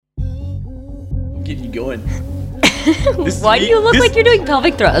Get you going. Why do you look like you're doing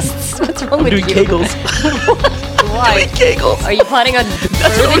pelvic thrusts? What's wrong with doing you? Kegels. Why? Doing Kegels. Are you planning on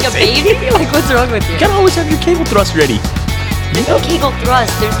That's what birthing I'm a baby? saying. Like, what's wrong with you? You gotta always have your Kegel thrust ready. There's no Kegel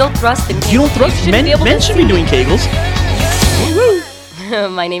thrust. There's no thrust in Kegel. You don't thrust. shouldn't be able Men to should see be doing Kegels.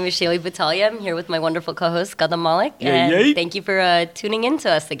 My name is Shaylee Battaglia. I'm here with my wonderful co-host, Kadam Malik. Yay, and yay. thank you for tuning in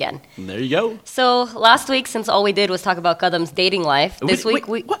to us again. There you go. So last week, since all we did was talk about Kadam's dating life, this week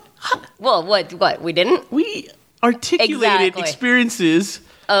we... what? How- Well, what? We didn't? We articulated Exactly. experiences.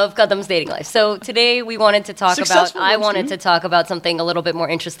 Of Kadam's dating life. So today we wanted to talk about... Successful I ones, wanted too. to talk about something a little bit more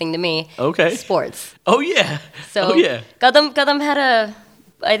interesting to me. Okay. Sports. Oh yeah. So oh yeah. Kadam had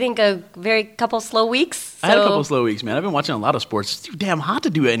I think a very couple slow weeks. I had a So- couple slow weeks, man. I've been watching a lot of sports. It's too damn hot to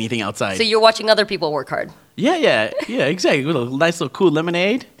do anything outside. So you're watching other people work hard. yeah, exactly. With a nice little cool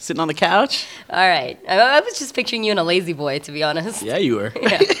lemonade, sitting on the couch. All right. I was just picturing you in a lazy boy, to be honest. Yeah, you were.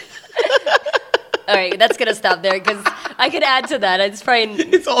 Yeah. All right, that's gonna stop there because I could add to that. It's probably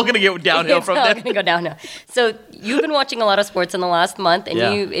It's all gonna get downhill it's from all there. gonna go downhill. So you've been watching a lot of sports in the last month, and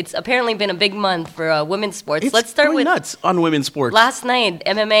Yeah. it's apparently been a big month for women's sports. It's Let's start going with nuts on women's sports. last night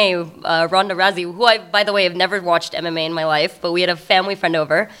MMA. Ronda Rousey, who I, by the way, have never watched MMA in my life, but we had a family friend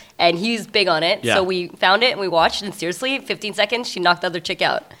over, and he's big on it. Yeah. So we found it and we watched, and seriously, 15 seconds, she knocked the other chick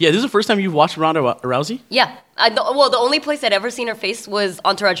out. Yeah, this is the first time you've watched Ronda Rousey? Yeah. The only place I'd ever seen her face was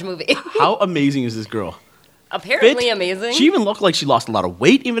Entourage movie. How amazing is this girl? Apparently Fit. amazing. She even looked like she lost a lot of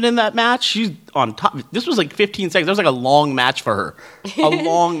weight even in that match. She's on top. This was like 15 seconds. That was like a long match for her. A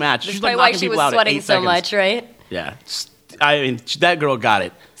long match. That's She's probably like why knocking she people was out at sweating 8 so seconds. much, right? Yeah. I mean, that girl got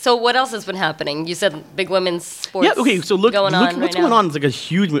it. So what else has been happening? You said big women's sports. Yeah, okay, so look going on what's right going now. on. It's like a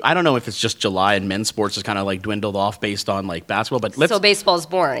huge I don't know if it's just July and men's sports is kind of like dwindled off based on like basketball, but So baseball's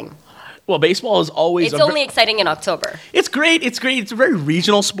boring. well, baseball is always It's only exciting in October. It's great. It's great. It's a very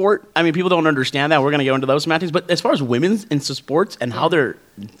regional sport. I mean, people don't understand that. We're going to go into those matches. But as far as women's into sports and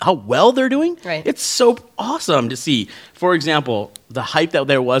how well they're doing, Right. it's so awesome to see. For example, the hype that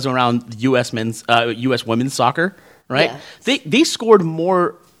there was around U.S. women's soccer, right? Yeah. They scored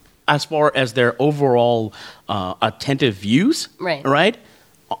more as far as their overall attentive views, Right. Right?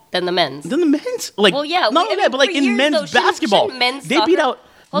 Than the men's. Then the men's, like, Well, yeah. not only that, but like for in years, men's though, shouldn't basketball, men's they beat soccer- out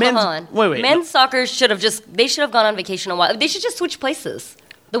Hold men's. on. Wait. Men's soccer should have gone on vacation a while. They should just switch places.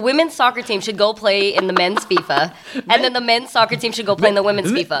 The women's soccer team should go play in the men's FIFA, and then the men's soccer team should go play in the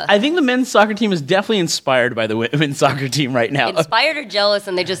women's FIFA. I think the men's soccer team is definitely inspired by the women's soccer team right now. Inspired or jealous,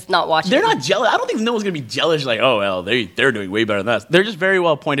 and they're just not watching. They're not jealous. I don't think no one's gonna be jealous. Like, oh well, they're doing way better than us. They're just very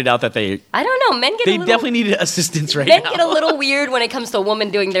well pointed out that they I don't know. Men get a little, definitely needed assistance right men now. get a little weird when it comes to a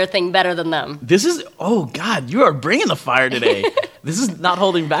woman doing their thing better than them. This is God, you are bringing the fire today. This is not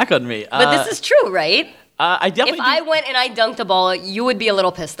holding back on me. But this is true, right? I If definitely. I went and I dunked a ball, you would be a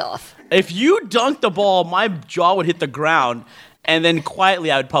little pissed off. If you dunked the ball, my jaw would hit the ground. And then quietly,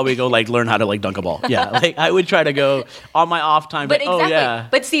 I would probably go like learn how to like dunk a ball. Yeah, like I would try to go on my off time. But But exactly. oh yeah,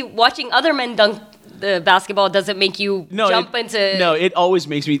 But see, watching other men dunk the basketball doesn't make you jump into. No, it always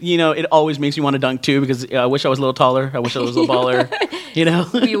makes me. It always makes me want to dunk too because I wish I was a little taller. I wish I was a little baller.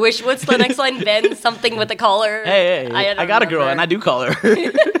 You wish, what's the next line? Ben something with the collar. Hey, don't I got a girl remember. and I do call her.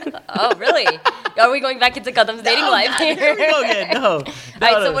 Oh, really? Are we going back into Kadam's dating life here? Here we go again. No. All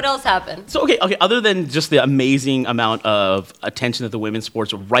right, so what else happened? So okay. Other than just the amazing amount of attention that the women's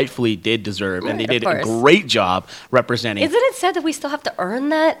sports rightfully did deserve, and they Right, did of a course. great job representing. Isn't it sad that we still have to earn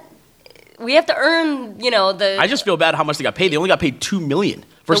that? We have to earn, the I just feel bad how much they got paid. They only got paid $2 million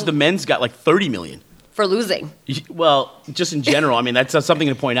versus the men's got like $30 million. for losing. Well, just in general, I mean that's something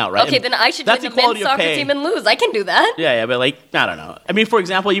to point out, right? Okay, And then I should that's join the men's equality of soccer pay. team and lose. I can do that. Yeah, but like I don't know. I mean, for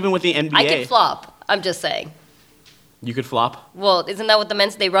example, even with the NBA, I could flop. I'm just saying. you could flop. Well, isn't that what the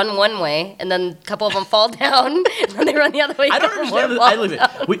men's? They run one way, and then a couple of them fall down, and then they run the other way. I don't couple understand. more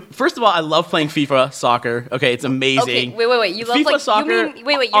fall down. First of all, I love playing FIFA soccer. Okay, it's amazing. Okay, wait. You love FIFA soccer. You mean,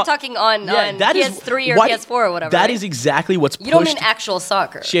 wait. You're talking on that is PS3 or what- PS4 or whatever. That right? is exactly what's pushed. You don't mean actual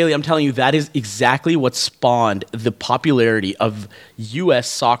soccer. Shaylee, I'm telling you, that is exactly what spawned the popularity of U.S.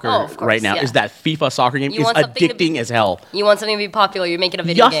 soccer Oh, of course, right now. yeah. Is that FIFA soccer game You is want something to addicting be- as hell. You want something to be popular? You're making a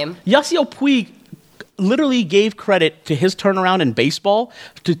video game. Yasiel Puig literally gave credit to his turnaround in baseball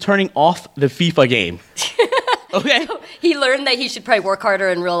to turning off the FIFA game. Okay. He learned that he should probably work harder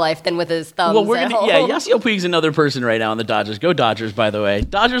in real life than with his thumbs. Well, we're at gonna. home. Yeah, Yasiel Puig's another person right now on the Dodgers. Go Dodgers, by the way.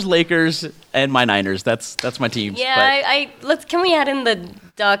 Dodgers, Lakers, and my Niners. That's my teams. Yeah, But can we add in the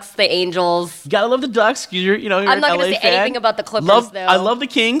Ducks, the Angels? you gotta love the Ducks. You're I'm an not LA gonna say fan. anything about the Clippers, Love- though. I love the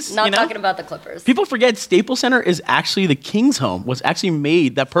Kings. Not you know? talking about the Clippers. People forget Staples Center is actually the Kings' home. Was actually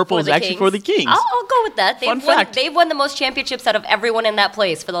made. That purple is actually for the Kings. I'll go with that. Fun fact. They've won the most championships out of everyone in that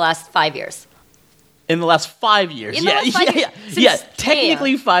place for the last 5 years. In the last 5 years. In the last 5 years? Yeah, Since-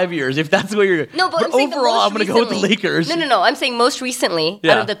 technically 5 years, if that's what you're... No, but I'm saying the overall, most I'm going to go with the recently- Lakers. No. I'm saying most recently,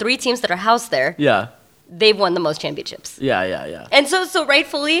 Yeah. out of the 3 teams that are housed there, Yeah, they've won the most championships. yeah. And so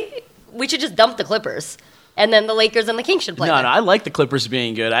rightfully, we should just dump the Clippers. And then the Lakers and the Kings should play No, there. I like the Clippers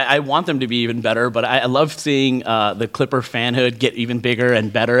being good. I want them to be even better, but I love seeing the Clipper fanhood get even bigger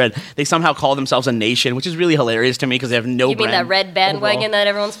and better. And they somehow call themselves a nation, which is really hilarious to me because they have no You mean that brand red bandwagon overall. that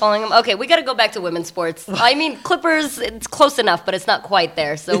everyone's following them? Okay, we got to go back to women's sports. I mean, Clippers, it's close enough, but it's not quite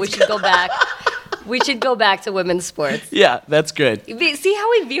there. So we should go back. We should go back to women's sports. Yeah, that's good. See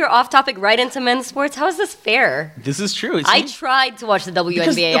how we veer off topic right into men's sports? How is this fair? This is true. I See? tried to watch the WNBA.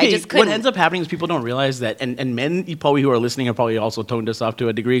 Because, I just couldn't. What ends up happening is people don't realize that, and men probably who are listening have probably also toned us off to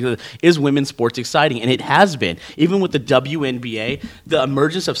a degree, is women's sports exciting? And it has been. Even with the WNBA, the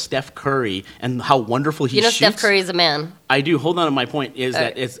emergence of Steph Curry and how wonderful he You know, shoots. Steph Curry is a man. I do. Hold on. My point is that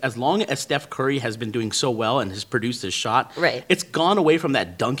right. it's, as long as Steph Curry has been doing so well and has produced his shot, Right. it's gone away from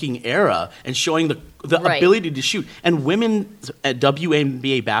that dunking era and showing the Right. ability to shoot. And women's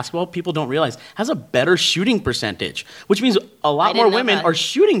WNBA basketball, people don't realize, has a better shooting percentage, which means a lot I more didn't know women that. are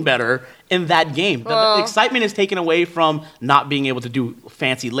shooting better in that game. The Well- excitement is taken away from not being able to do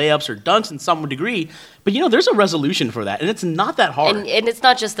fancy layups or dunks in some degree. But, there's a resolution for that, and it's not that hard. And it's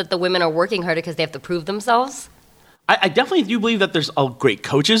not just that the women are working harder because they have to prove themselves. I definitely do believe that there's great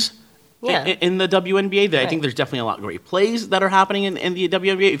coaches Yeah. in the WNBA. I Right. think there's definitely a lot of great plays that are happening in the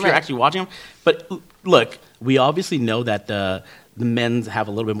WNBA if you're Right. actually watching them. But look, we obviously know that the men's have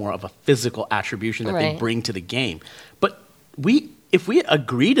a little bit more of a physical attribution that they Right. bring to the game. But if we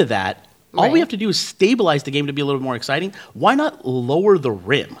agree to that, all we Right. have to do is stabilize the game to be a little bit more exciting. Why not lower the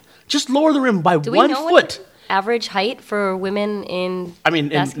rim? Just lower the rim by Do we 1 know foot. what the average height for women in I mean, in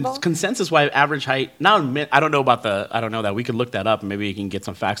basketball? consensus-wise, average height. Now, I don't know that. We could look that up, and maybe you can get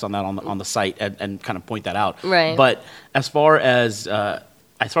some facts on that on the site and kind of point that out. Right. But as far as the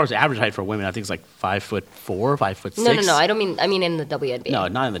average height for women, I think it's like 5'4", 5'6". No. I mean in the WNBA. No,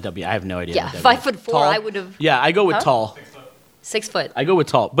 not in the W. I have no idea. Yeah, in the 5'4", Tall? I would've- Yeah, I go with Huh? tall. 6 foot. I go with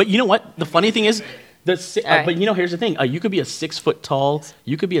tall. But you know what? The funny thing is, right. but here's the thing: you could be a 6 foot tall,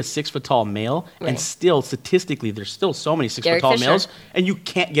 male, and Right. still statistically, there's still so many 6 foot Derek tall Fisher. males, and you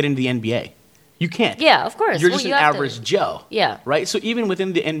can't get into the NBA. You can't. Yeah, of course. You're Well, just you an have to- average Joe. Yeah. Right. So even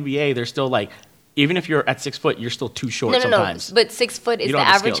within the NBA, there's still like, even if you're at 6 foot, you're still too short No. sometimes. But 6 foot is You the don't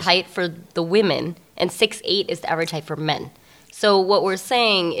have the average skills. height for the women, and 6'8" is the average height for men. So what we're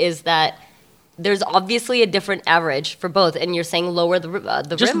saying is that there's obviously a different average for both, and you're saying lower the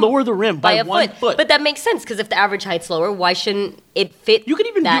Just rim lower the rim by a 1 foot. But that makes sense because if the average height's lower, why shouldn't it fit? You could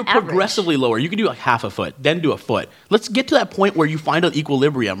even do that it progressively lower. You could do like half a foot, then do a foot. Let's get to that point where you find an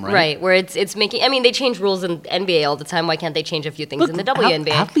equilibrium, right? Right, where it's making. I mean, they change rules in NBA all the time. Why can't they change a few things in the WNBA?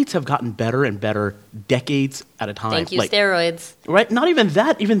 Athletes have gotten better and better decades at a time. Thank you, Like, steroids. right? Not even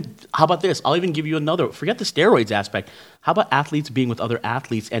that. Even how about this? I'll even give you another. Forget the steroids aspect. How about athletes being with other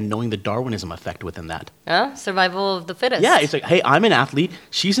athletes and knowing the Darwinism effect within that? Huh? Survival of the fittest. Yeah, it's like, hey, I'm an athlete.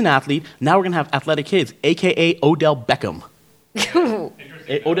 She's an athlete. Now we're gonna have athletic kids, aka Odell Beckham.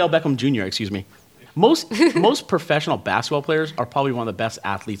 Odell Beckham Jr. Excuse me. Most professional basketball players are probably one of the best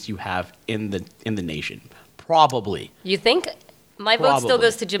athletes you have in the nation. Probably. You think? My vote still Probably.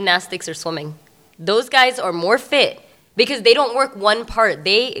 goes to gymnastics or swimming. Those guys are more fit because they don't work one part.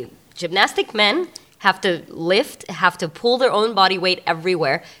 Gymnastic men have to lift, have to pull their own body weight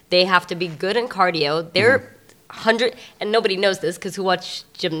everywhere. They have to be good in cardio. They're 100, and nobody knows this because who watch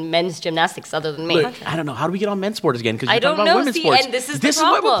men's gymnastics other than me? Look, I don't know. How do we get on men's sports again? Because I you're don't talking about know. women's See, sports. and this is this the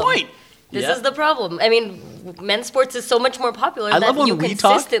is my problem. point. This Yeah. is the problem. I mean, men's sports is so much more popular I love that when you we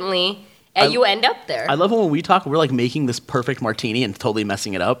talk- consistently, and you end up there. I love when we talk, we're like making this perfect martini and totally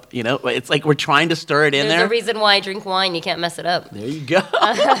messing it up. It's like we're trying to stir it in There's there. a reason why I drink wine. You can't mess it up. There you go.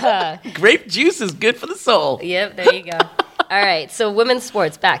 Grape juice is good for the soul. Yep, there you go. All right, so women's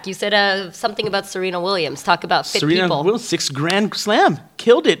sports back. You said something about Serena Williams. Talk about fit Serena people. Williams, 6 Grand Slam.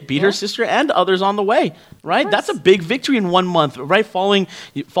 Killed it. Beat her sister and others on the way. Right? That's a big victory in 1 month. Right? Following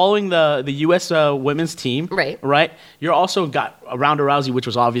the U.S. women's team. Right. Right? You also got Ronda Rousey, which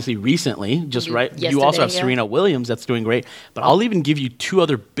was obviously recently. You also have yesterday, yeah. Serena Williams that's doing great. But I'll even give you 2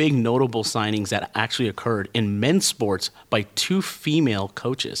 other big notable signings that actually occurred in men's sports by 2 female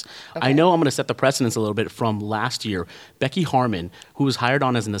coaches. I know I'm going to set the precedence a little bit from last year. Becky Harmon, who was hired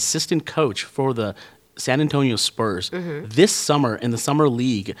on as an assistant coach for the San Antonio Spurs, this summer in the Summer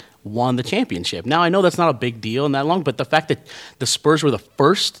League won the championship. Now, I know that's not a big deal in that long, but the fact that the Spurs were the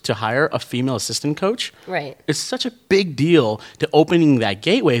first to hire a female assistant coach Right. is such a big deal to opening that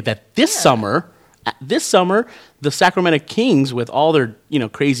gateway that this summer, the Sacramento Kings, with all their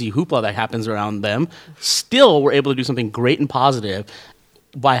crazy hoopla that happens around them, still were able to do something great and positive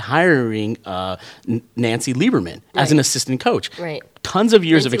by hiring Nancy Lieberman as an assistant coach. Right. Tons of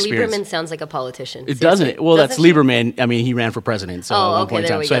years of Nancy experience. Lieberman sounds like a politician. It doesn't. Well, that's Doesn't she? Lieberman. I mean, he ran for president. So at one point in there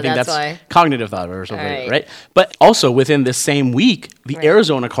time. we So go. I think That's that's why. cognitive thought or something, All right. right? But also within this same week, the Right.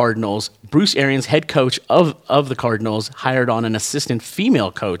 Arizona Cardinals, Bruce Arians, head coach of the Cardinals, hired on an assistant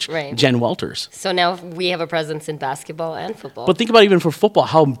female coach, Right. Jen Welters. So now we have a presence in basketball and football. But think about even for football,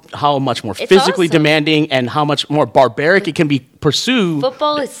 how much more It's physically awesome. demanding and how much more barbaric it can be pursued.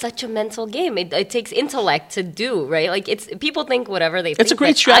 Football is such a mental game. It takes intellect to do, right? Like people think whatever they think. It's a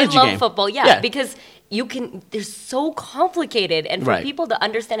great but strategy I love game. football, Yeah. because they're so complicated, and for Right. people to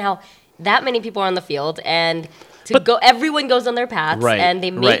understand how that many people are on the field and But- everyone goes on their paths, Right, and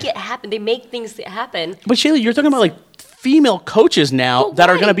they make right. it happen. They make things happen. But Shayla, you're talking about like female coaches now But that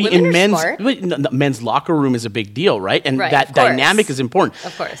are why? going to be Women in are men's smart. men's locker room is a big deal, right? And Right, that of course. dynamic is important.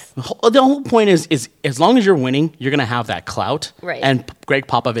 Of course. The whole point is as long as you're winning, you're going to have that clout. Right. And Greg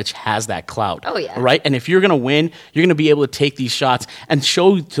Popovich has that clout. Oh, yeah. Right? And if you're going to win, you're going to be able to take these shots and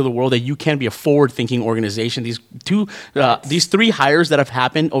show to the world that you can be a forward-thinking organization. These three hires that have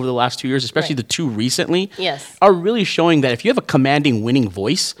happened over the last 2 years, especially Right. the two recently, Yes. are really showing that if you have a commanding winning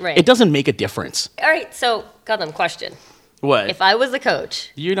voice, Right. it doesn't make a difference. All right, so Kadam, question. What? If I was a coach,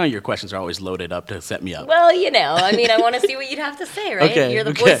 Your questions are always loaded up to set me up. well, I want to see what you'd have to say, right? Okay, You're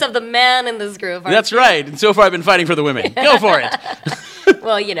the okay. voice of the man in this group. aren't That's you? right. And so far, I've been fighting for the women. Go for it.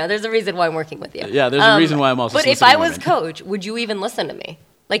 Well, there's a reason why I'm working with you. Yeah, there's a reason why I'm also But if soliciting I was women. coach, would you even listen to me?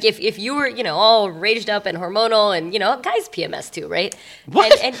 Like if you were, all raged up and hormonal and, guys PMS too, right?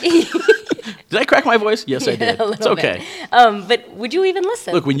 What? And Did I crack my voice? Yes, I did. a It's little okay. bit. But would you even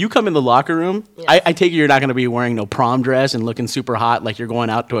listen? Look, when you come in the locker room, I take it you're not going to be wearing no prom dress and looking super hot like you're going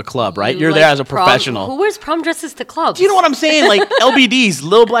out to a club, right? You're there Like as a prom- professional. Who wears prom dresses to clubs? Do you know what I'm saying? Like LBDs,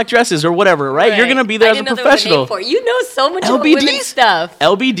 little black dresses or whatever, right? You're going to be there I as a didn't know there was professional. name for it. You know so much about women's LBDs? stuff.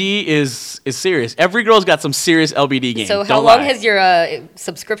 LBD is serious. Every girl's got some serious LBD game. So how Don't long lie. has your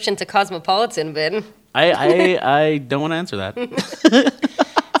subscription to Cosmopolitan been? I don't want to answer that.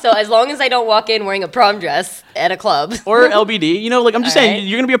 So as long as I don't walk in wearing a prom dress at a club. Or LBD. Like I'm just All saying, right.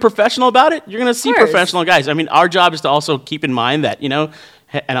 you're going to be a professional about it. You're going to see course. professional guys. I mean, our job is to also keep in mind that,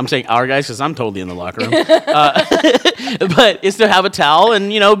 and I'm saying our guys because I'm totally in the locker room, but it's to have a towel and,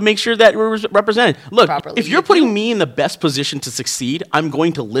 make sure that we're represented. Look, Properly. if you're putting me in the best position to succeed, I'm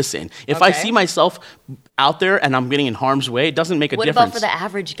going to listen. If I Okay. see myself out there and I'm getting in harm's way, it doesn't make a What difference. about for the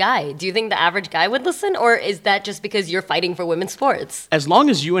average guy? Do you think the average guy would listen, or is that just because you're fighting for women's sports? As long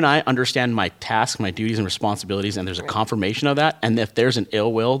as you and I understand my tasks, my duties and responsibilities, and there's a confirmation of that, and if there's an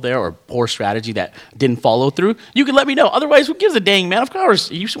ill will there or poor strategy that didn't follow through, you can let me know. Otherwise, who gives a dang, man? Of course.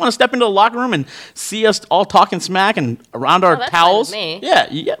 You just want to step into the locker room and see us all talking smack and around our that's fine with towels. me.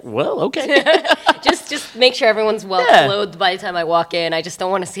 Yeah, well, okay. just make sure everyone's well Yeah. clothed by the time I walk in. I just don't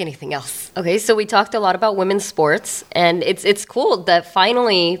want to see anything else. Okay, so we talked a lot about women's sports, and it's cool that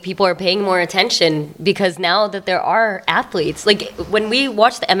finally people are paying more attention because now that there are athletes, like when we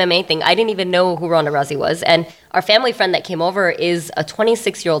watched the MMA thing, I didn't even know who Ronda Rousey was, and our family friend that came over is a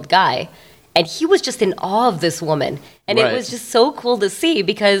 26-year-old guy, and he was just in awe of this woman, and Right. it was just so cool to see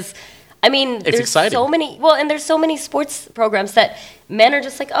because. I mean, there's exciting. so many. Well, and there's so many sports programs that men are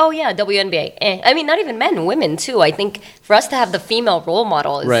just like, oh yeah, WNBA. I mean, not even men, women too. I think for us to have the female role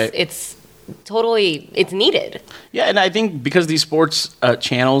model, Right. it's needed. Yeah, and I think because these sports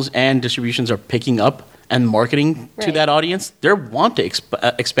channels and distributions are picking up and marketing to Right. that audience, they want to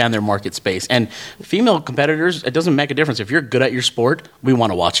expand their market space. And female competitors, it doesn't make a difference. If you're good at your sport, we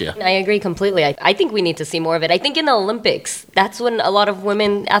want to watch you. I agree completely. I think we need to see more of it. I think in the Olympics, that's when a lot of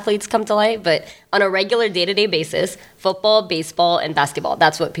women athletes come to light. But on a regular day-to-day basis, football, baseball, and basketball,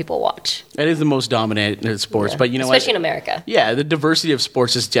 that's what people watch. It is the most dominant in sports, but you know Especially what? in America. Yeah, the diversity of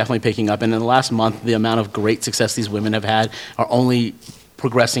sports is definitely picking up. And in the last month, the amount of great success these women have had are only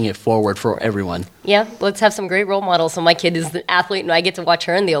progressing it forward for everyone. Yeah, let's have some great role models. So my kid is an athlete, and I get to watch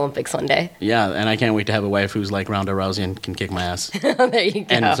her in the Olympics one day. Yeah, and I can't wait to have a wife who's like Ronda Rousey and can kick my ass. There you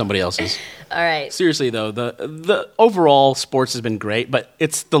go. And somebody else's. All right. Seriously though, the overall sports has been great, but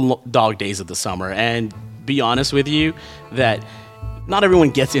it's the dog days of the summer. And be honest with you, that not everyone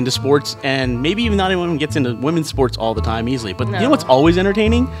gets into sports, and maybe even not everyone gets into women's sports all the time easily. But you know what's always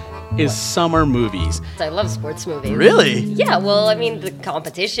entertaining is summer movies. I love sports movies. Really? Yeah, well, I mean, the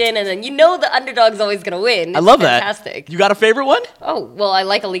competition, and then the underdog's always going to win. It's I love fantastic. that. You got a favorite one? Oh, well, I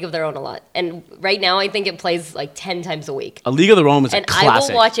like A League of Their Own a lot. And right now, I think it plays like 10 times a week. A League of Their Own is a And I classic.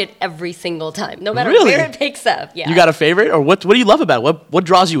 will watch it every single time, no matter Really? where it picks up. Yeah. You got a favorite, or what do you love about it? What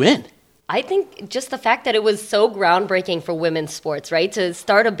draws you in? I think just the fact that it was so groundbreaking for women's sports, right? To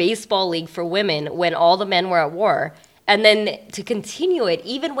start a baseball league for women when all the men were at war, and then to continue it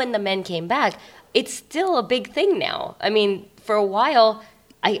even when the men came back, it's still a big thing now. I mean, for a while,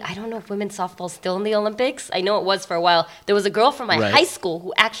 I don't know if women's softball's still in the Olympics. I know it was for a while. There was a girl from my high school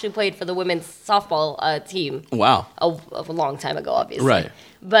who actually played for the women's softball team. Wow. A long time ago, obviously. Right.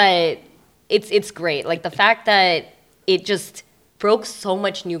 But it's great. Like the fact that it just broke so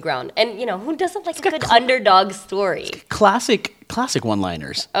much new ground. And, you know, who doesn't like a good underdog story? Classic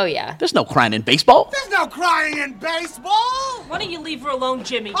one-liners. Oh, yeah. There's no crying in baseball. There's no crying in baseball! Why don't you leave her alone,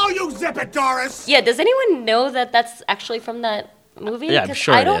 Jimmy? Oh, you zip it, Doris! Yeah, does anyone know that that's actually from that movie? Yeah, I'm 'Cause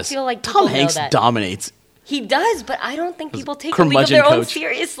sure I it don't is. feel like people Tom Hanks know that. dominates. He does, but I don't think people take a League of Curmudgeon Their Own coach.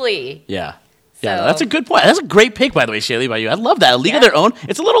 seriously. Yeah. Yeah, So- no, that's a good point. That's a great pick, by the way, Shaylee, by you. I love that. A League of Their Own.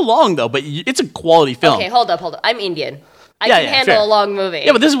 It's a little long, though, but it's a quality film. Okay, hold up. I'm Indian. I Yeah, can yeah, handle fair. a long movie.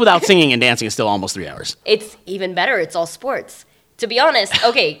 Yeah, but this is without singing and dancing. It's still almost 3 hours. It's even better. It's all sports. To be honest,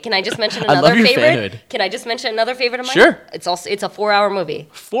 okay, can I just mention I another love your favorite? fanhood. Can I just mention another favorite of mine? Sure. It's a 4-hour movie.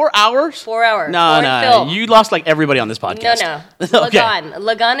 4 hours? 4 hour. No, foreign no. film. You lost like everybody on this No, podcast. no. Okay. Lagan.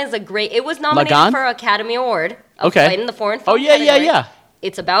 Lagan is a great. It was nominated Lagan? for Academy Award. Of Okay. Fighting the foreign film Oh, yeah, yeah, category. yeah.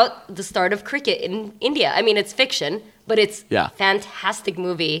 It's about the start of cricket in India. I mean, it's fiction, but it's Yeah. fantastic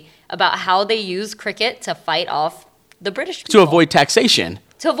movie about how they use cricket to fight off the British people. To avoid taxation.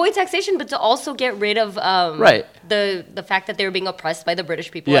 To avoid taxation, but to also get rid of Right. the fact that they were being oppressed by the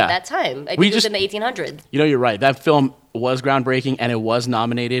British people Yeah. at that time. I think We it was just- in the 1800s. You know, you're right. That film was groundbreaking, and it was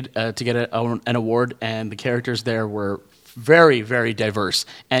nominated to get an award, and the characters there were very, very diverse.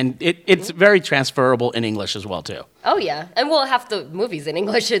 And it's very transferable in English as well, too. Oh yeah, and we'll have the movies in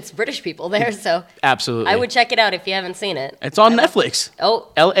English. It's British people there, so Absolutely. I would check it out if you haven't seen it. It's on Netflix. Oh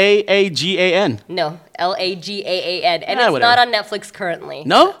Laagan. no, Lagaan, and Yeah, it's whatever. not on Netflix currently.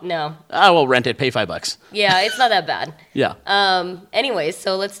 No? No. I will rent it. Pay $5. Yeah, it's not that bad. Yeah. Anyways,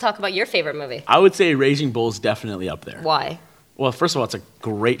 so let's talk about your favorite movie. I would say Raging Bull is definitely up there. Why? Well, first of all, it's a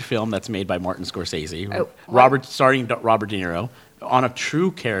great film that's made by Martin Scorsese. Oh, Starring Robert De Niro on a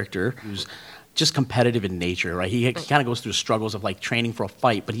true character who's just competitive in nature, right? He kind of goes through struggles of like training for a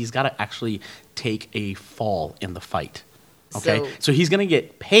fight, but he's got to actually take a fall in the fight. Okay, so he's going to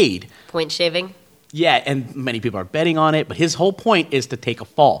get paid. Point shaving. Yeah, and many people are betting on it, but his whole point is to take a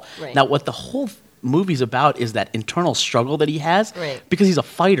fall. Right. Now, what the whole movie's about is that internal struggle that he has, Right. because he's a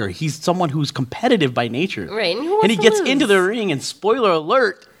fighter. He's someone who's competitive by nature. Right, and who wants he to gets lose? into the ring, and spoiler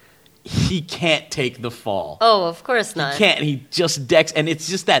alert, he can't take the fall. Oh, of course not. Can't. He just decks, and it's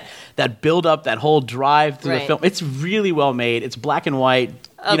just that build up, that whole drive through the Right. film. It's really well made. It's black and white.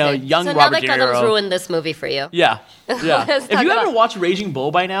 You know, young so Robert now De that Gundam's Niro. ruined this movie for you. Yeah, yeah. Let's If talk you haven't about- watched Raging Bull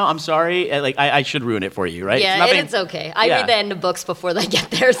by now, I'm sorry. I should ruin it for you, right? Yeah, nothing- and it's okay. I Yeah. read the end of books before they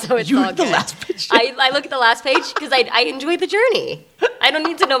get there, so it's You all read the good. last page? I look at the last page because I enjoy the journey. I don't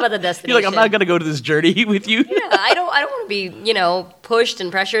need to know about the destination. You're like, I'm not gonna go to this journey with you. Yeah, I don't want to be, pushed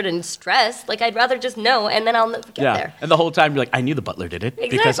and pressured and stressed. Like I'd rather just know, and then I'll get Yeah. there. And the whole time you're like, I knew the butler did it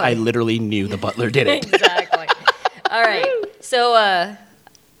because I Exactly. literally knew the butler did it. Exactly. All right. So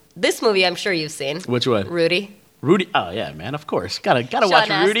this movie, I'm sure you've seen. Which one? Rudy. Rudy. Oh yeah, man. Of course. Gotta Sean watch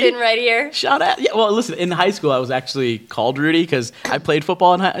Astin Rudy. right here. Shout out. Yeah. Well, listen. In high school, I was actually called Rudy because I played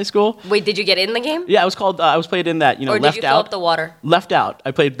football in high school. Wait, did you get in the game? Yeah, I was called. I was played in that. Or did left you fill out. up the water? Left out. I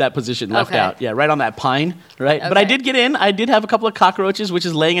played that position. Left Okay. out. Yeah, right on that pine. Right. But I Okay. did get in. I did have a couple of cockroaches, which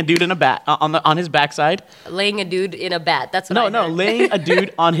is laying a dude in a bat on his backside. Laying a dude in a bat. That's what I No, heard. laying a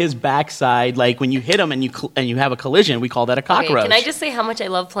dude on his backside. Like when you hit him and you have a collision, we call that a Okay, cockroach. can I just say how much I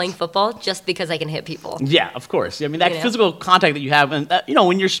love playing football just because I can hit people? Yeah, of course. I mean, that You know? physical contact that you have, and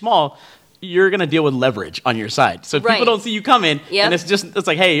when you're small, you're gonna deal with leverage on your side. So if Right. people don't see you coming, Yep. and it's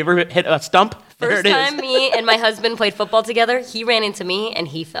like, hey, you ever hit a stump? There First it is. time me and my husband played football together, he ran into me and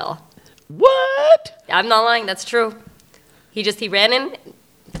he fell. What? I'm not lying, that's true. He ran in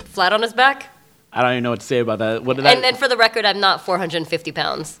flat on his back. I don't even know what to say about that. What did that? And then for the record, I'm not 450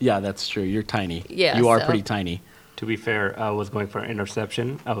 pounds. Yeah, that's true. You're tiny. Yeah, you are so- pretty tiny. To be fair, I was going for an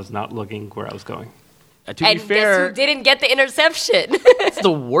interception. I was not looking where I was going. To And be fair, guess who didn't get the interception? it's the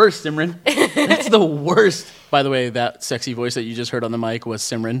worst, Simran. That's the worst. By the way, that sexy voice that you just heard on the mic was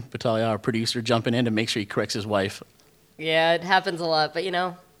Simran Battaglia, our producer, jumping in to make sure he corrects his wife. Yeah, it happens a lot, but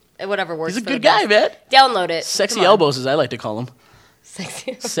whatever works. He's a for the good guy, best. man. Download it. Sexy Come on. elbows, as I like to call him.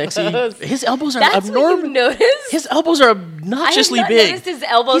 Sexy. Sexy. elbows. His elbows are That's what abnormal. you noticed? His elbows are obnoxiously I have not big. noticed his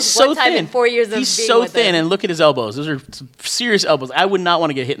elbows He's so one time thin. in 4 years of He's being so with thin, him. and look at his elbows. Those are serious elbows. I would not want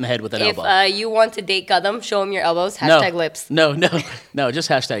to get hit in the head with that If elbow. you want to date Kadam, show him your elbows. No. Hashtag lips. No, just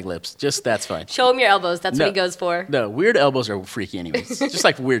hashtag lips. Just that's fine. Show him your elbows. That's No. what he goes for. No, weird elbows are freaky anyways. Just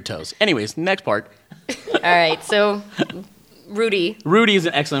like weird toes. Anyways, next part. All right, so Rudy. Rudy is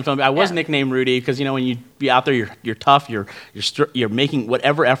an excellent film. I was Yeah. nicknamed Rudy because when you be out there, you're tough. You're making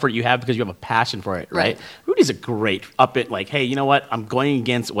whatever effort you have because you have a passion for it, right? Right. Rudy's a great up it like, hey, you know what? I'm going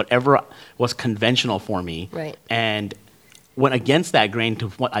against whatever was conventional for me, Right. And went against that grain to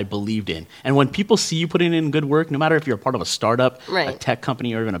what I believed in. And when people see you putting in good work, no matter if you're a part of a startup, a Right. tech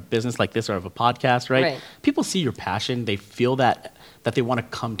company, or even a business like this, or of a podcast, right? Right. People see your passion. They feel that they want to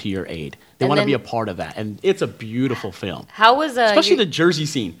come to your aid. They And want to then- be a part of that, and it's a beautiful film. How was Especially the Jersey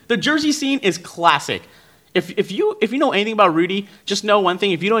scene. The Jersey scene is classic. If you know anything about Rudy, just know one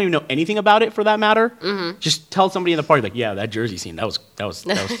thing. If you don't even know anything about it, for that matter, Mm-hmm. just tell somebody in the party, like, yeah, that Jersey scene, that was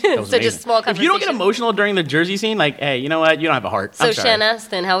So amazing. just small If you don't get conversation. emotional during the Jersey scene, like, hey, you know what? You don't have a heart. So I'm sorry. Shan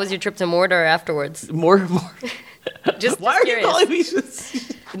Astin, how was your trip to Mordor afterwards? More. Just Why are you curious. calling me?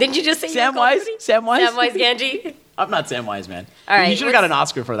 Didn't you just say you Sam were called Wise? Rudy? Sam Wise? Samwise Gamgee? I'm not Sam Wise, man. All right, You should have got what's- an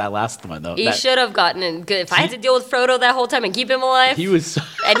Oscar for that last one, though. He That- should have gotten it. Good. If I had to deal with Frodo that whole time and keep him alive, He was.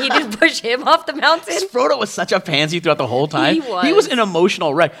 and he didn't push him off the mountain. Frodo was such a pansy throughout the whole time. He was was. an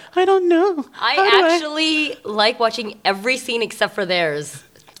emotional wreck. I don't know. I How do actually like watching every scene except for theirs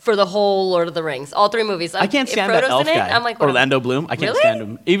for the whole Lord of the Rings, all three movies. I can't If stand that Frodo's elf in it, guy. I'm like, whatever. Orlando Bloom. I can't Really? stand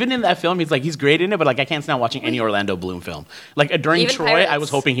him. Even in that film, he's great in it, but like I can't stand watching any Orlando Bloom film. Like during Even Troy, I Pirates? was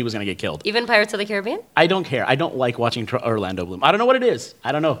hoping he was gonna get killed. Even Pirates of the Caribbean? I don't care. I don't like watching Orlando Bloom. I don't know what it is.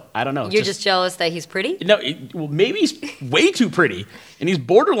 I don't know. It's You're just jealous that he's pretty? no. Well, maybe he's way too pretty, and he's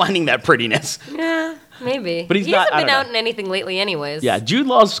borderlining that prettiness. Yeah, maybe. But he's he not- hasn't I been don't out know. in anything lately, anyways. Yeah, Jude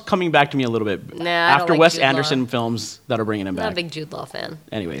Law's coming back to me a little bit Nah, I don't after like Wes Jude Law. Anderson films that are bringing him I'm not a back. big Jude Law fan.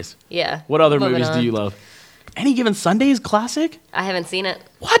 Anyways, Yeah. what other Moving movies do on. you love? Any Given Sunday is classic. I haven't seen it.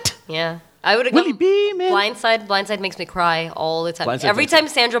 What? Yeah. I would have Willie gone B, man. Blindside makes me cry all the time. Blindside Every makes me- time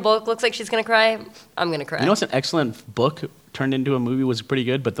Sandra Bullock looks like she's going to cry, I'm going to cry. You know what's an excellent book turned into a movie was pretty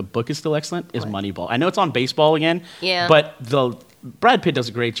good, but the book is still excellent, is Moneyball. I know it's on baseball again, Yeah. but Brad Pitt does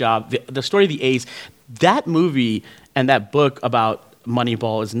a great job. The story of the A's, that movie and that book about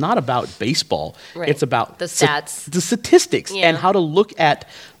Moneyball is not about baseball. Right. It's about The stats. the statistics Yeah. and how to look at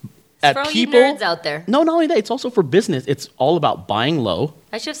for all you people. nerds out there. No, not only that, it's also for business. It's all about buying low.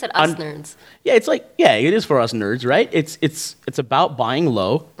 I should have said us nerds. Yeah, it's like it is for us nerds, right? It's about buying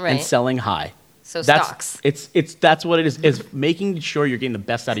low and Right. selling high. So That's, stocks. It's that's what it is making sure you're getting the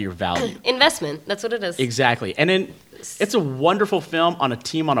best out of your value. Investment. That's what it is. Exactly. And then it's a wonderful film on a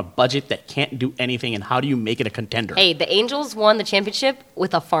team on a budget that can't do anything, and how do you make it a contender? Hey, the Angels won the championship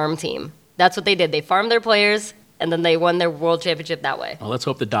with a farm team. That's what they did. They farmed their players, and then they won their world championship that way. Well, let's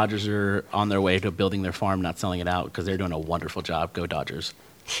hope the Dodgers are on their way to building their farm, not selling it out, because they're doing a wonderful job. Go Dodgers.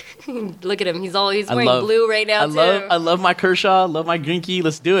 Look at him. He's wearing blue right now, too. I love my Kershaw. Love my Greinke.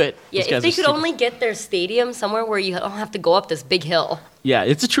 Let's do it. Yeah, Those if guys they are could super- only get their stadium somewhere where you don't have to go up this big hill. Yeah,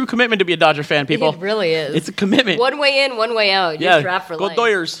 it's a true commitment to be a Dodger fan, people. It really is. It's a commitment. One way in, one way out. You're Yeah, trapped for go life.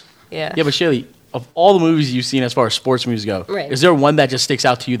 Doyers. Yeah. Yeah, but Shaylee, of all the movies you've seen as far as sports movies go, Right. is there one that just sticks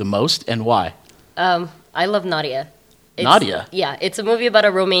out to you the most, and why? I love Nadia. Nadia? Yeah, it's a movie about a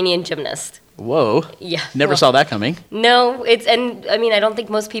Romanian gymnast. Whoa. Yeah. Never well, saw that coming. No, I don't think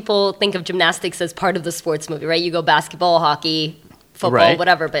most people think of gymnastics as part of the sports movie, right? You go basketball, hockey, football, Right.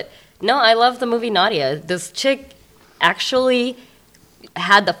 whatever. But no, I love the movie Nadia. This chick actually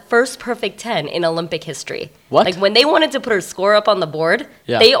had the first perfect 10 in Olympic history. What? Like when they wanted to put her score up on the board,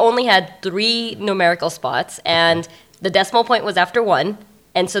 Yeah. they only had 3 numerical spots, and the decimal point was after 1,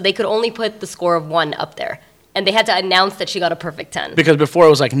 and so they could only put the score of 1 up there. And they had to announce that she got a perfect 10. Because before it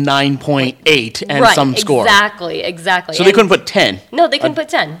was like 9.8 and right, some score. Exactly. So they And- couldn't put 10. No, they couldn't put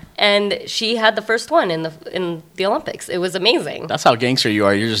 10. And she had the first one in the Olympics. It was amazing. That's how gangster you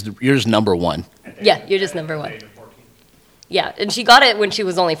are. You're just number one. Yeah, you're just number 1. Yeah, and she got it when she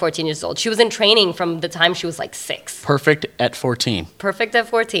was only 14 years old. She was in training from the time she was like 6. Perfect at 14. Perfect at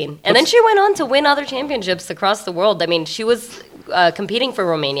 14. And then she went on to win other championships across the world. I mean, she was competing for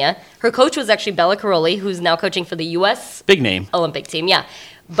Romania. Her coach was actually Bella Caroli, who's now coaching for the U.S. Big name. Olympic team, yeah.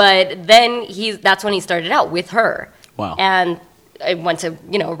 But then that's when he started out with her. Wow. And I went to,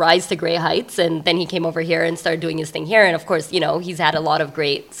 rise to great heights, and then he came over here and started doing his thing here. And of course, he's had a lot of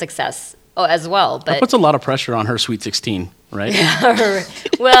great success as well. That But puts a lot of pressure on her Sweet 16, right?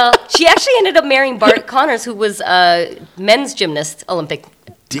 well, she actually ended up marrying Bart Connors, who was a men's gymnast, Olympic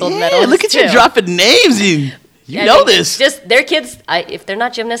gold medalist. Look at you too. dropping names. You know this. Just their kids. If they're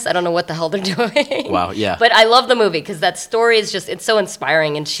not gymnasts, I don't know what the hell they're doing. Wow, yeah. But I love the movie because that story is it's so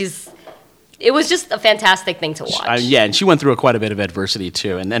inspiring, and it was just a fantastic thing to watch. Yeah, and she went through quite a bit of adversity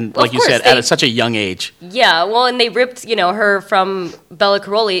too, and then, like you course, said, at such a young age. Yeah, well, and they ripped, her from Bella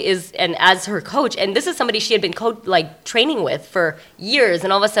Caroli as her coach, and this is somebody she had been training with for years,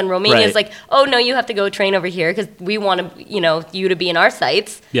 and all of a sudden Romania is Right. like, oh no, you have to go train over here because we want to, you to be in our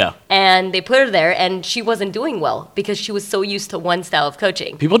sites. Yeah. And they put her there, and she wasn't doing well because she was so used to one style of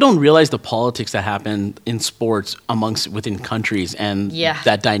coaching. People don't realize the politics that happen in sports within countries, and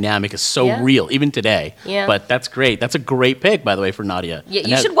that dynamic is so real, even today. Yeah. But that's great. That's a great pick, by the way, for Nadia. Yeah,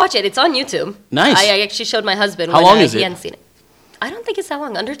 you should watch it. It's on YouTube. Nice. I actually showed my husband. How when, long is he it? hadn't seen it. I don't think it's that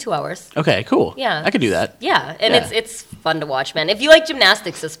long. Under 2 hours. Okay, cool. Yeah. I could do that. Yeah, and Yeah. it's fun to watch, man. If you like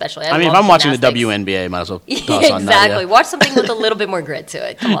gymnastics, especially. I mean, if love I'm watching the gymnastics. WNBA, might as well toss on Exactly. Nadia. Watch something with a little bit more grit to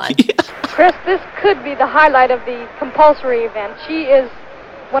it. Come on. Chris, this could be the highlight of the compulsory event. She is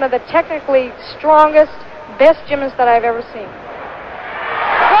one of the technically strongest, best gymnasts that I've ever seen.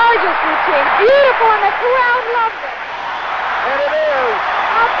 Gorgeous routine, beautiful, and the crowd loves it. And it is.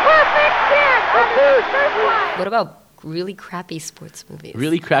 A perfect 10 on the first one. What about really crappy sports movies?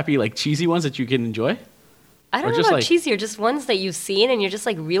 Really crappy, like cheesy ones that you can enjoy? I or don't know just about like- cheesy or just ones that you've seen and you're just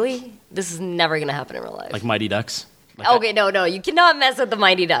like, really? This is never going to happen in real life. Like Mighty Ducks? Like Okay, no, you cannot mess with the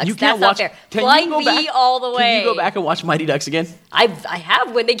Mighty Ducks. You can't That's watch. not fair. Can Flying you go V back, all the way. Can you go back and watch Mighty Ducks again? I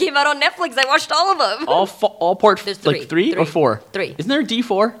have. When they came out on Netflix, I watched all of them. All part There's like three or four? 3. Isn't there a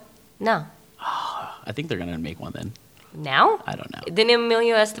D4? No. I think they're gonna make one then. Now? I don't know. Didn't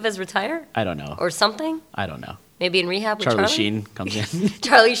Emilio Estevez retire? I don't know. Or something? I don't know. Maybe in rehab with Charlie Charlie? Sheen comes in.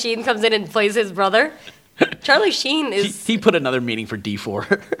 Charlie Sheen comes in and plays his brother. Charlie Sheen is... he put another meaning for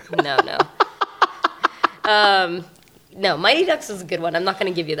D4. No. No, Mighty Ducks was a good one. I'm not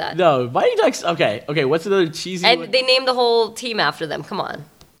going to give you that. No, Mighty Ducks. Okay. What's another cheesy And one? they named the whole team after them. Come on.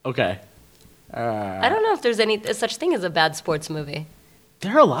 Okay. I don't know if there's any such thing as a bad sports movie.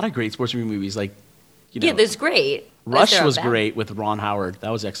 There are a lot of great sports movie movies. Like, Yeah, there's great. Rush There are was bad. great with Ron Howard.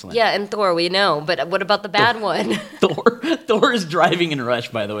 That was excellent. Yeah, and Thor, we know. But what about the bad one? Thor is driving in Rush,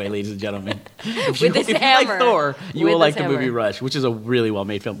 by the way, ladies and gentlemen. If With his if hammer. you like Thor, you With will like his the movie hammer. Rush, which is a really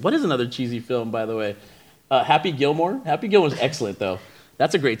well-made film. What is another cheesy film, by the way? Happy Gilmore. Happy Gilmore's excellent, though.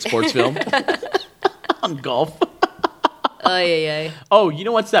 That's a great sports film on golf. Ay. Oh, you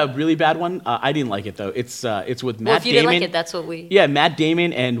know what's that really bad one? I didn't like it though. It's with Matt Well, if you Damon. didn't like it, that's what we... Yeah, Matt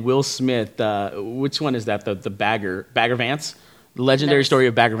Damon and Will Smith. Which one is that? The Bagger Vance, the legendary Nice. story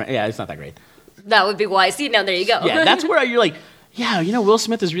of Bagger Vance. Yeah, it's not that great. That would be why. See, now there you go. Yeah, that's where you're like, yeah, Will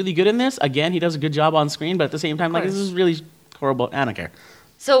Smith is really good in this. Again, he does a good job on screen, but at the same time, like, course. this is really horrible. I don't care.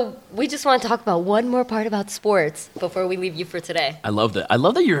 So we just want to talk about one more part about sports before we leave you for today. I love that. I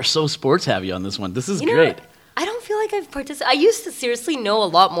love that you're so sports heavy on this one. This is You know, great. I don't feel like I've participated. I used to seriously know a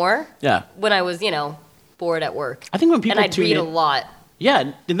lot more Yeah. when I was, bored at work. I think when people and I'd tune read in, a lot.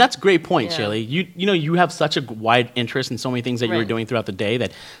 Yeah, and that's a great point, Yeah. Shelly. You have such a wide interest in so many things that you were Right. doing throughout the day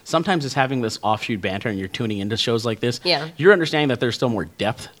that sometimes it's having this offshoot banter and you're tuning into shows like this. Yeah. You're understanding that there's still more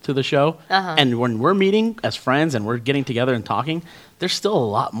depth to the show. Uh-huh. And when we're meeting as friends and we're getting together and talking, there's still a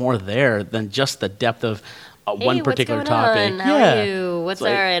lot more there than just the depth of one Hey, particular what's going topic. on? How are you? What's It's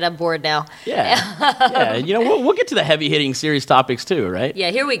like- all right? I'm bored now. Yeah. Yeah. We'll get to the heavy hitting serious topics too, right? Yeah,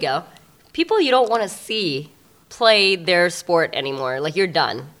 here we go. People you don't want to see play their sport anymore. Like, you're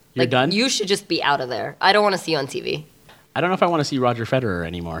done. You're done? You should just be out of there. I don't want to see you on TV. I don't know if I want to see Roger Federer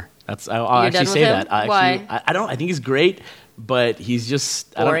anymore. I'll You're actually done say with him? that. Why? I don't. I think he's great, but he's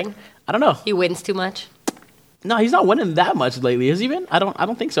just Boring? I don't know. He wins too much. No, he's not winning that much lately, has he been? I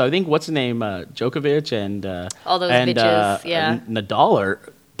don't think so. I think what's his name, Djokovic and All those and, bitches, yeah. Nadal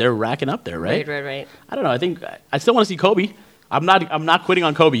they're racking up there, right? Right. I don't know. I think I still want to see Kobe. I'm not quitting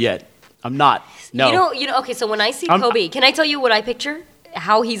on Kobe yet. I'm not. No. You know. Okay, so when I see I'm- Kobe, can I tell you what I picture?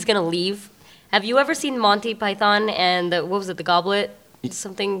 How he's gonna leave? Have you ever seen Monty Python and what was it? The Goblet?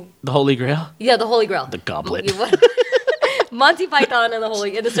 Something. The Holy Grail. Yeah, the Holy Grail. The Goblet. Monty Python and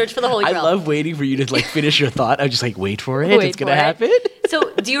the Search for the Holy I Grail. love waiting for you to like finish your thought. I'm just like, wait for it. Wait It's gonna for it. happen.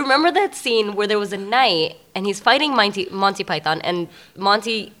 So, do you remember that scene where there was a knight and he's fighting Monty Python and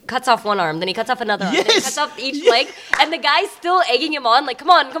Monty cuts off one arm, then he cuts off another arm, then he Yes! cuts off each Yes! leg, and the guy's still egging him on, like, come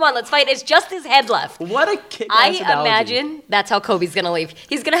on, let's fight. It's just his head left. What a kick-ass I analogy. imagine that's how Kobe's gonna leave.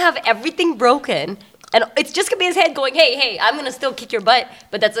 He's gonna have everything broken, And it's just going to be his head going, hey, I'm going to still kick your butt,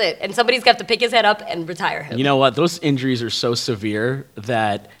 but that's it. And somebody's got to pick his head up and retire him. You know what? Those injuries are so severe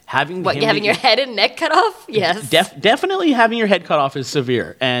that having Your head and neck cut off? Yes. Definitely having your head cut off is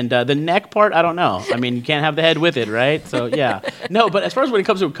severe. And the neck part, I don't know. I mean, you can't have the head with it, right? So, yeah. No, but as far as when it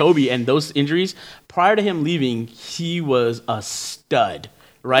comes to Kobe and those injuries, prior to him leaving, he was a stud.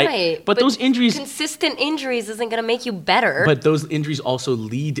 Right? But those injuries... Consistent injuries isn't going to make you better. But those injuries also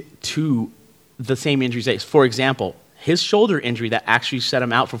lead to the same injuries. For example, his shoulder injury that actually set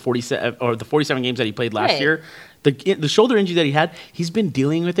him out for 47 or the 47 games that he played last year, the shoulder injury that he had, he's been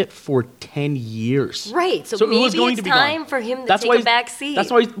dealing with it for 10 years. Right. So maybe it was going to be time for him to take a back seat.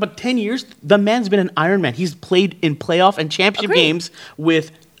 That's why. But 10 years, the man's been an Iron Man. He's played in playoff and championship games with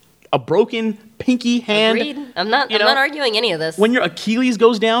a broken pinky hand. Agreed. I'm not arguing any of this. When your Achilles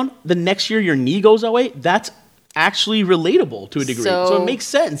goes down, the next year your knee goes away. That's actually relatable to a degree. So it makes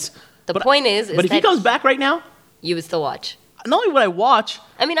sense. The point is but if he comes back right now, you would still watch. Not only would I watch,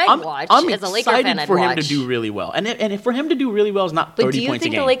 I'd watch. I'm as a Laker fan, excited for him to do really well. And for him to do really well is not 30 points a game. But do you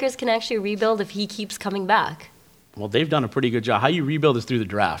think the Lakers can actually rebuild if he keeps coming back? Well, they've done a pretty good job. How you rebuild is through the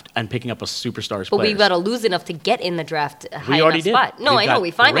draft and picking up a superstar's But players. we've got to lose enough to get in the draft high we already enough did. spot. No, I know.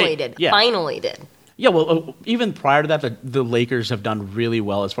 We finally did. Yeah. Finally did. Yeah, well, even prior to that, the Lakers have done really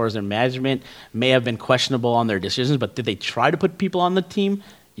well as far as their management may have been questionable on their decisions, but did they try to put people on the team?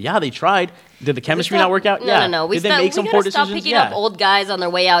 Yeah, they tried. Did the chemistry not work out? No. Did they make some poor decisions? Stop picking up old guys on their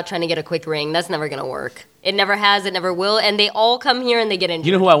way out trying to get a quick ring. That's never going to work. It never has. It never will. And they all come here and they get injured.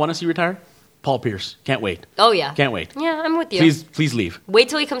 You know who I want to see retire? Paul Pierce. Can't wait. Oh, yeah. Can't wait. Yeah, I'm with you. Please leave. Wait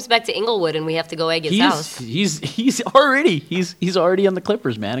till he comes back to Inglewood and we have to go egg his house. He's already on the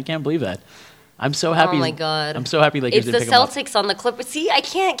Clippers, man. I can't believe that. I'm so happy. Oh, my God. I'm so happy Lakers it's didn't the pick him up. Celtics on the Clippers. See, I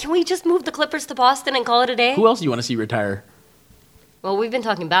can't. Can we just move the Clippers to Boston and call it a day? Who else do you want to see retire? Well, we've been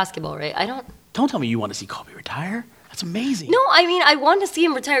talking basketball, right? Don't tell me you want to see Kobe retire. That's amazing. No, I mean, I want to see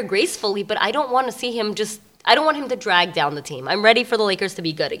him retire gracefully, but I don't want to see him I don't want him to drag down the team. I'm ready for the Lakers to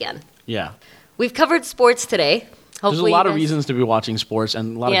be good again. Yeah. We've covered sports today. There's a lot of reasons to be watching sports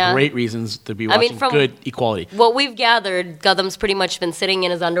and a lot of great reasons to be watching good equality. What we've gathered, Gutham's pretty much been sitting in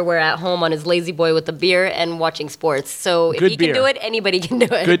his underwear at home on his lazy boy with a beer and watching sports. So if he can do it, anybody can do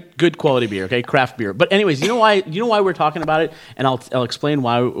it. Good quality beer, okay? Craft beer. But anyways, you know why we're talking about it? And I'll explain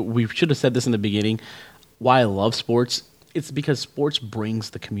why. We should have said this in the beginning. Why I love sports. It's because sports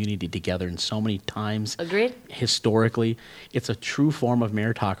brings the community together in so many times. Agreed. Historically, it's a true form of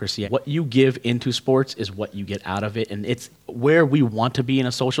meritocracy. What you give into sports is what you get out of it. And it's where we want to be in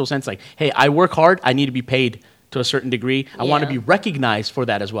a social sense. Like, hey, I work hard. I need to be paid to a certain degree. I want to be recognized for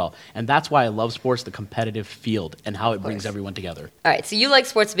that as well. And that's why I love sports, the competitive field, and how it brings everyone together. All right, so you like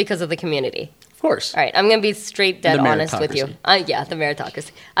sports because of the community. Of course. All right, I'm going to be straight dead honest with you. Yeah, the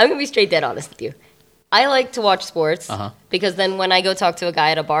meritocracy. I'm going to be straight dead honest with you. I like to watch sports because then when I go talk to a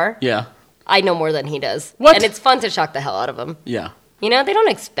guy at a bar, I know more than he does. What? And it's fun to shock the hell out of him. Yeah. You know, they don't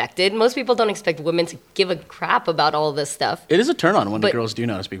expect it. Most people don't expect women to give a crap about all of this stuff. It is a turn on when the girls do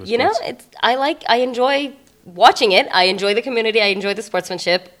know how to speak with sports. You know, I enjoy watching it. I enjoy the community. I enjoy the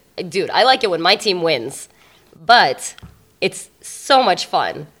sportsmanship. Dude, I like it when my team wins. But it's so much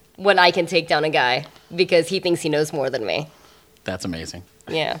fun when I can take down a guy because he thinks he knows more than me. That's amazing.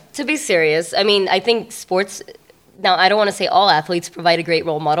 Yeah. To be serious, I mean, I think sports, now I don't want to say all athletes provide a great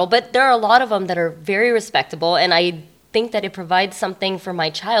role model, but there are a lot of them that are very respectable, and I think that it provides something for my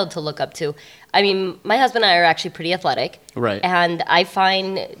child to look up to. I mean, my husband and I are actually pretty athletic. Right. And I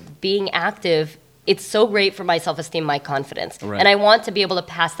find being active, it's so great for my self-esteem, my confidence. Right. And I want to be able to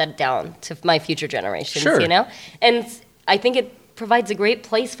pass that down to my future generations, Sure. you know? And I think it provides a great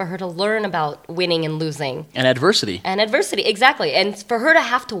place for her to learn about winning and losing. And adversity. Exactly. And for her to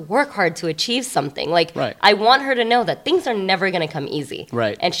have to work hard to achieve something. Like, right. I want her to know that things are never going to come easy.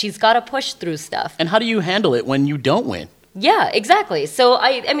 Right. And she's got to push through stuff. And how do you handle it when you don't win? Yeah, exactly. So,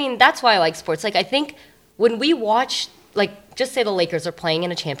 I mean, that's why I like sports. Like, I think when we watch, like, just say the Lakers are playing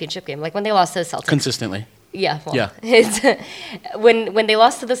in a championship game, like when they lost to the Celtics. Consistently. Yeah. Well, yeah. It's, when they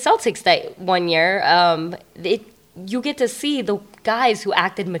lost to the Celtics that one year, you get to see the guys who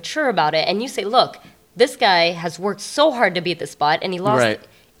acted mature about it, and you say, look, this guy has worked so hard to be at this spot, and he lost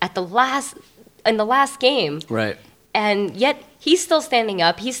in the last game. Right. And yet he's still standing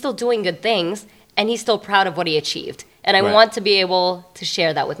up, he's still doing good things, and he's still proud of what he achieved. And I want to be able to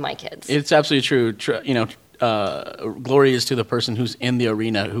share that with my kids. It's absolutely true. You know, glory is to the person who's in the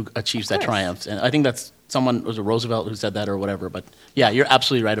arena who achieves that triumph. And I think that's someone, was it Roosevelt who said that or whatever. But yeah, you're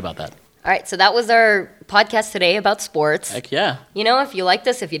absolutely right about that. All right, so that was our podcast today about sports. Heck yeah. You know, if you liked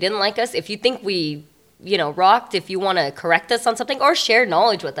us, if you didn't like us, if you think we rocked, if you want to correct us on something or share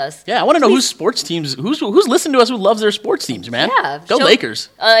knowledge with us. Yeah, I want to know whose sports teams, who's listening to us, who loves their sports teams, man. Yeah. Go Lakers.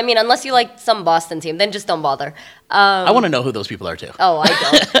 I mean, unless you like some Boston team, then just don't bother. I want to know who those people are too. Oh, I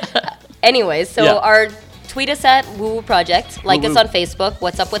don't. Anyways, so Yeah. tweet us at Woo Woo Project. Like Woo us Woo. on Facebook.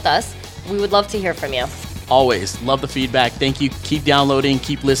 What's up with us? We would love to hear from you. Always love the feedback. Thank you. Keep downloading,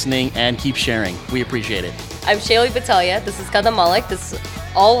 keep listening, and keep sharing. We appreciate it. I'm Shaylee Battaglia. This is Kadam Malik. This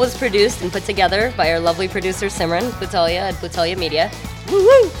all was produced and put together by our lovely producer Simran Battaglia at Battaglia Media. Woo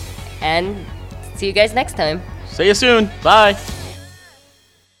woo! And see you guys next time. See you soon. Bye.